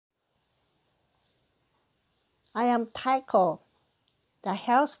I am Taiko, the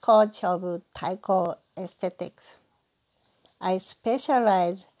health coach of Taiko Aesthetics. I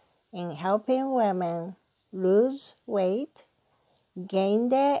specialize in helping women lose weight, gain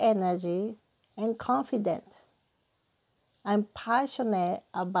their energy and confidence. I'm passionate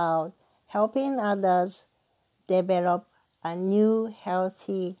about helping others develop a new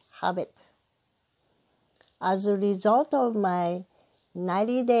healthy habit. As a result of my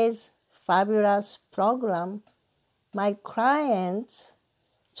 90 Days Fabulous program, my clients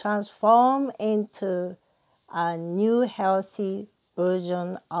transform into a new healthy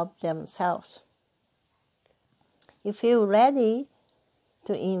version of themselves. If you're ready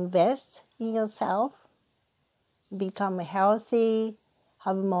to invest in yourself, become healthy,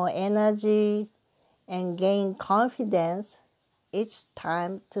 have more energy, and gain confidence, it's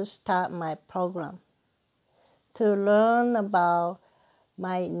time to start my program. To learn about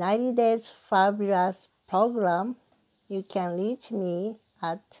my 90 Days Fabulous program, you can reach me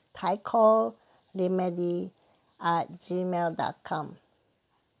at taikoremedy@gmail.com.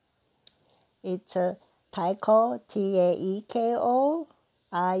 It's Taiko, TAEKO,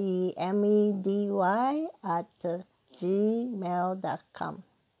 REMEDY @gmail.com.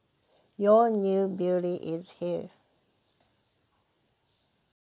 Your new beauty is here.